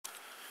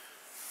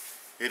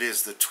It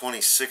is the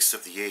 26th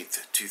of the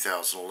 8th,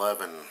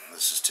 2011.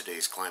 This is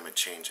today's climate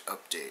change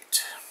update.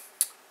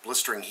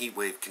 Blistering heat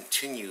wave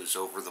continues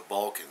over the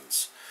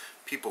Balkans.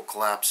 People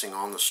collapsing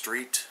on the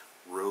street,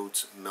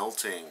 roads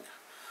melting.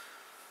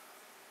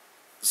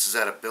 This is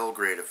out of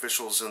Belgrade.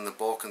 Officials in the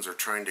Balkans are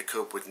trying to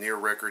cope with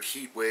near-record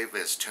heat wave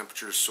as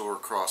temperatures soar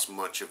across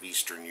much of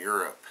Eastern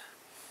Europe.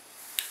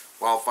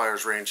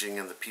 Wildfires raging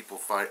and the people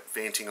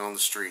fainting on the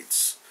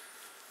streets.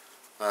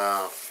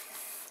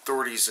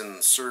 Authorities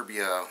in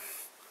Serbia,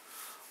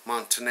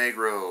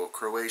 Montenegro,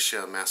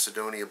 Croatia,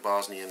 Macedonia,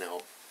 Bosnia, and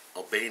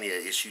Albania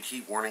issued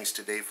heat warnings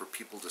today for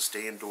people to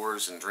stay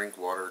indoors and drink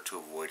water to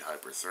avoid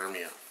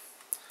hypothermia.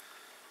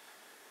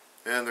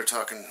 And they're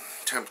talking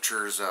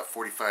temperatures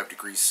 45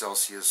 degrees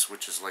Celsius,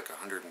 which is like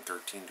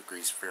 113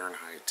 degrees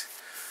Fahrenheit,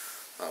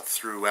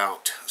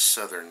 throughout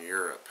southern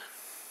Europe.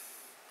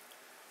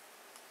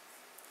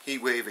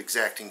 Heat wave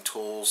exacting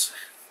tolls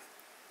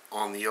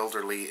on the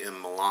elderly in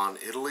Milan,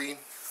 Italy.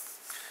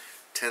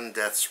 10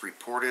 deaths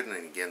reported, and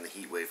again the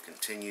heat wave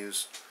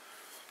continues.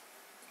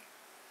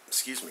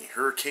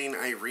 Hurricane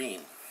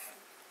Irene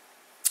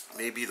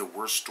may be the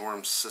worst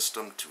storm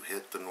system to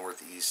hit the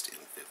Northeast in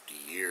 50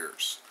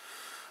 years.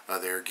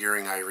 They're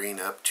gearing Irene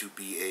up to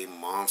be a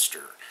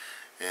monster,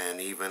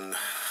 and even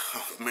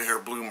Mayor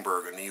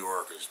Bloomberg of New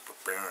York is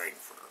preparing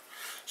for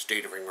a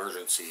state of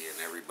emergency, and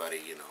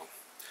everybody,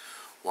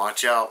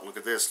 watch out, look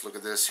at this,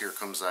 here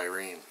comes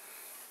Irene.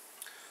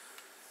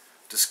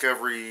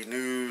 Discovery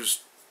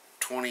News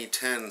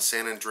 2010,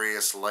 San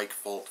Andreas like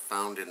fault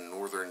found in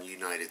northern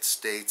United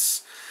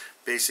States.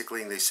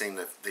 Basically, they're saying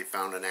that they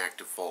found an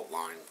active fault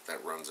line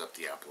that runs up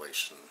the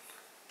Appalachian.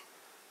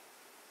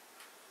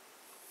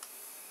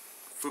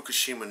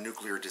 Fukushima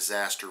nuclear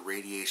disaster,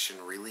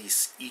 radiation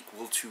release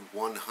equal to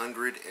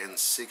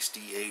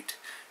 168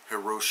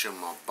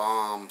 Hiroshima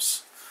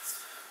bombs.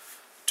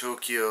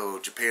 Tokyo,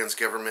 Japan's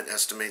government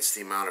estimates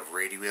the amount of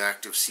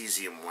radioactive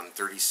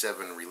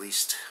cesium-137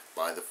 released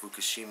by the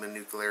Fukushima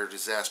nuclear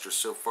disaster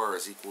so far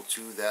is equal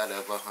to that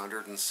of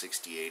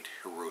 168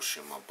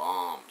 Hiroshima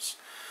bombs.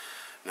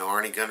 Now,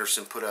 Arnie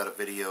Gunderson put out a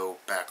video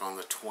back on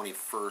the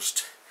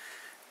 21st,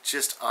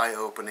 just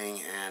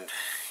eye-opening, and,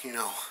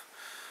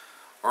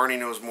 Arnie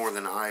knows more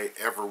than I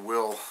ever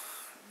will.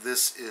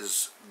 This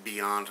is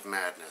beyond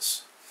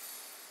madness.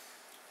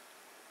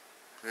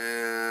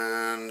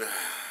 And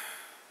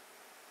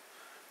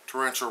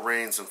torrential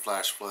rains and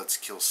flash floods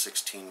kill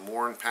 16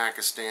 more in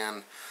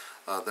Pakistan.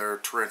 Their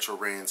torrential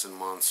rains and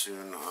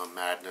monsoon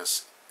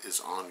madness is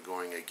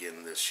ongoing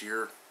again this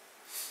year.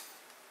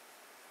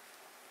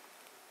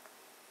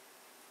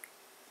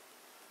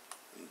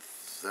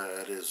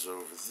 That is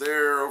over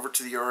there. Over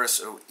to the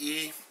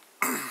RSOE.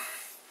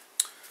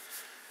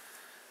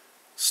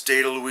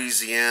 State of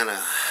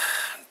Louisiana.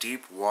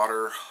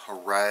 Deepwater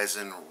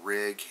Horizon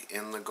rig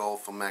in the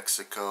Gulf of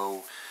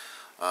Mexico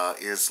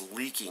is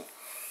leaking.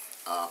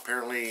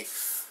 Apparently,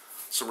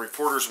 some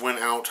reporters went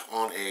out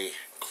on a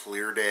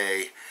clear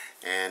day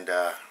and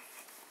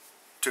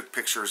took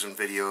pictures and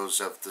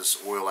videos of this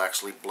oil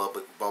actually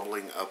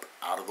bubbling up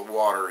out of the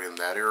water in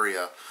that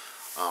area,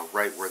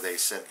 right where they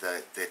said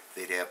that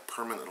they'd have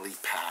permanently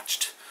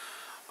patched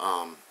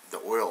the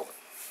oil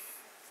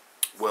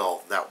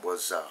well that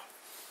was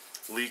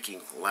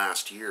leaking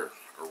last year,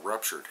 or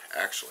ruptured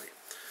actually.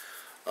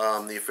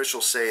 The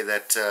officials say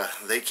that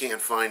they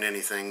can't find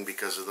anything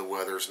because of the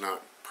weather's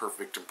not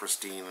perfect and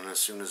pristine, and as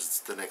soon as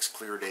the next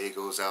clear day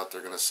goes out,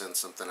 they're going to send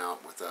something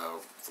out with a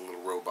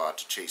little robot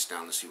to chase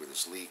down to see where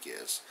this leak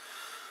is.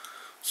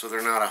 So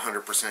they're not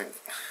 100%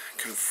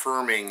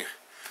 confirming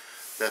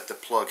that the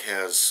plug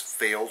has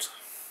failed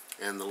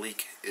and the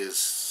leak is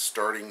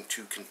starting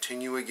to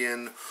continue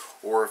again,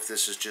 or if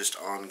this is just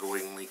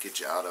ongoing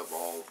leakage out of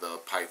all the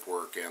pipe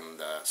work and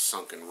the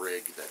sunken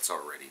rig that's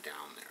already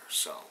down there.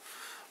 So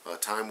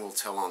time will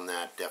tell on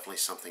that. Definitely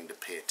something to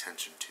pay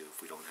attention to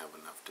if we don't have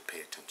enough to pay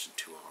attention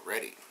to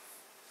already.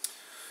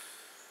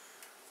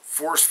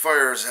 Forest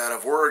fires out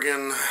of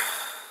Oregon.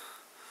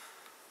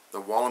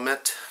 The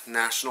Willamette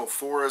National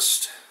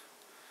Forest.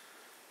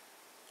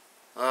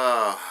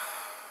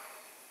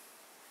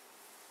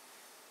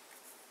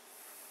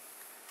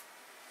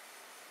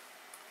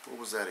 What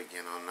was that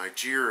again? On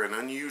Nigeria, an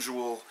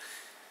unusual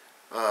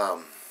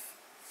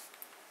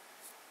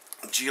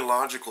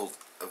geological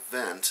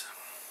event.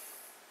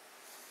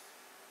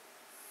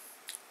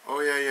 Oh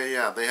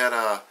yeah. They have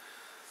a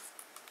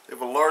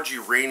large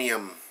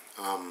uranium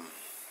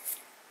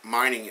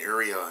mining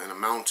area in a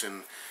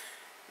mountain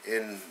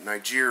in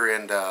Nigeria,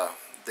 and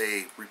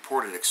they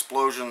reported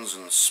explosions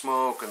and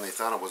smoke, and they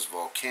thought it was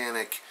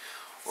volcanic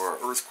or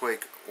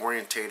earthquake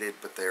orientated,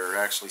 but they're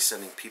actually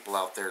sending people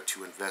out there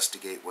to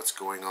investigate what's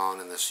going on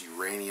in this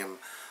uranium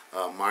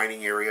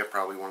mining area,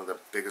 probably one of the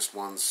biggest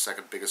ones,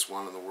 second biggest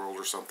one in the world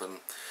or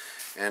something.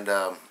 And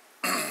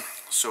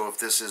so if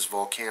this is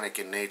volcanic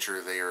in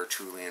nature, they are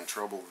truly in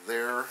trouble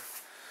there.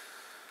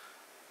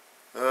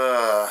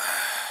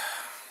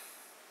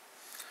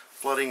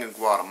 Flooding in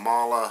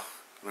Guatemala,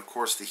 and of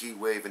course the heat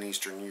wave in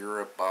Eastern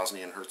Europe,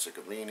 Bosnia and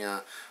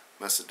Herzegovina,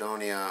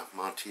 Macedonia,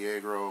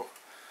 Montenegro,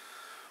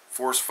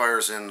 Forest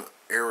fires in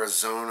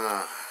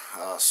Arizona,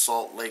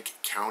 Salt Lake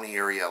County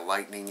area,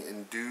 lightning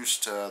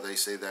induced. They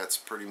say that's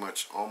pretty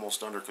much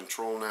almost under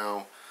control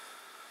now.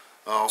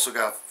 Also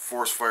got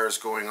forest fires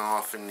going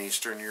off in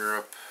Eastern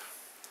Europe.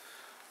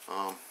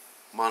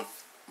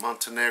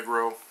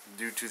 Montenegro,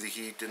 due to the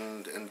heat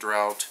and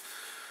drought.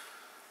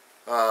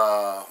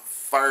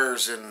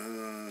 Fires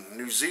in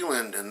New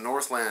Zealand and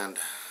Northland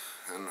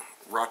and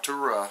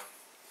Rotorua.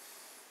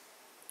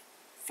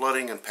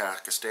 Flooding in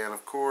Pakistan,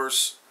 of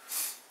course.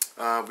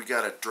 We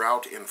got a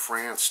drought in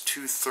France.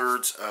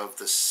 2/3 of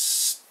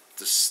this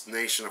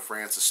nation of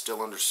France is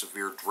still under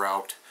severe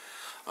drought,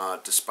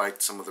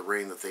 despite some of the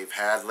rain that they've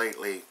had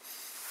lately.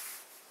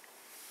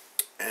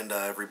 And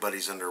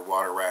everybody's under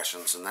water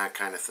rations and that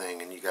kind of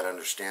thing. And you got to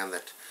understand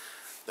that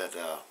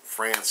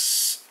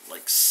France,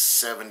 like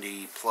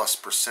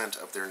 70+%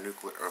 of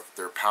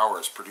their power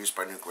is produced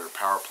by nuclear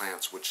power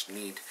plants, which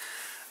need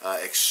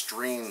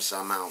extreme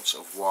amounts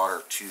of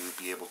water to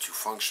be able to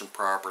function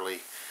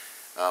properly,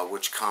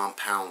 which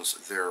compounds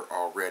their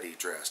already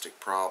drastic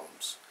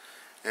problems.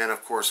 And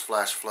of course,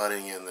 flash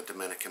flooding in the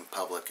Dominican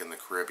Republic and the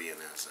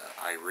Caribbean as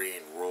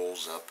Irene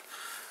rolls up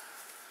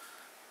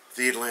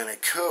the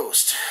Atlantic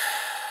coast.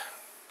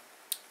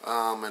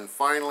 And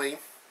finally,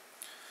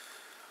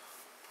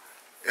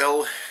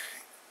 El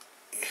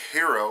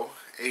Hierro,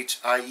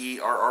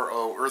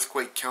 H-I-E-R-R-O,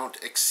 earthquake count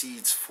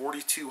exceeds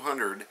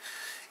 4,200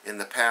 in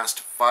the past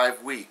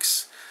 5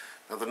 weeks.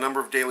 Now, the number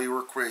of daily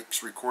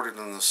earthquakes recorded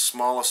in the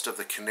smallest of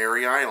the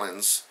Canary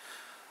Islands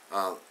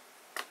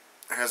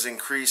has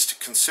increased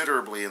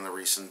considerably in the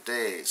recent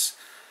days.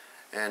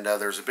 And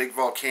there's a big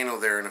volcano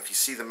there, and if you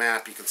see the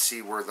map, you can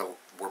see where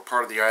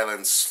part of the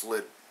island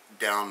slid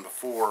down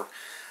before,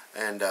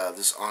 and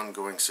this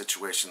ongoing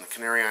situation. The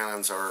Canary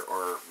Islands are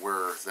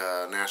where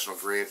the National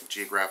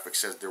Geographic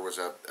says there was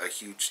a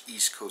huge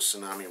East Coast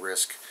tsunami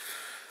risk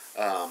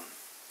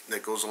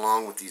that goes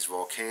along with these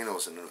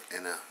volcanoes in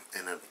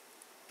a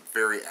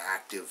very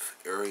active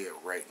area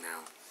right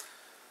now.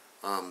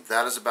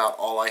 That is about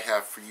all I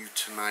have for you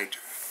tonight,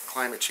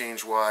 climate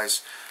change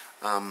wise.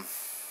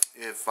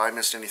 If I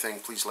missed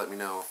anything, please let me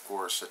know. Of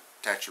course,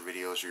 attach your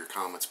videos or your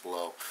comments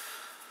below.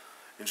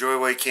 Enjoy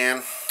while you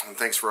can, and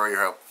thanks for all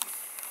your help.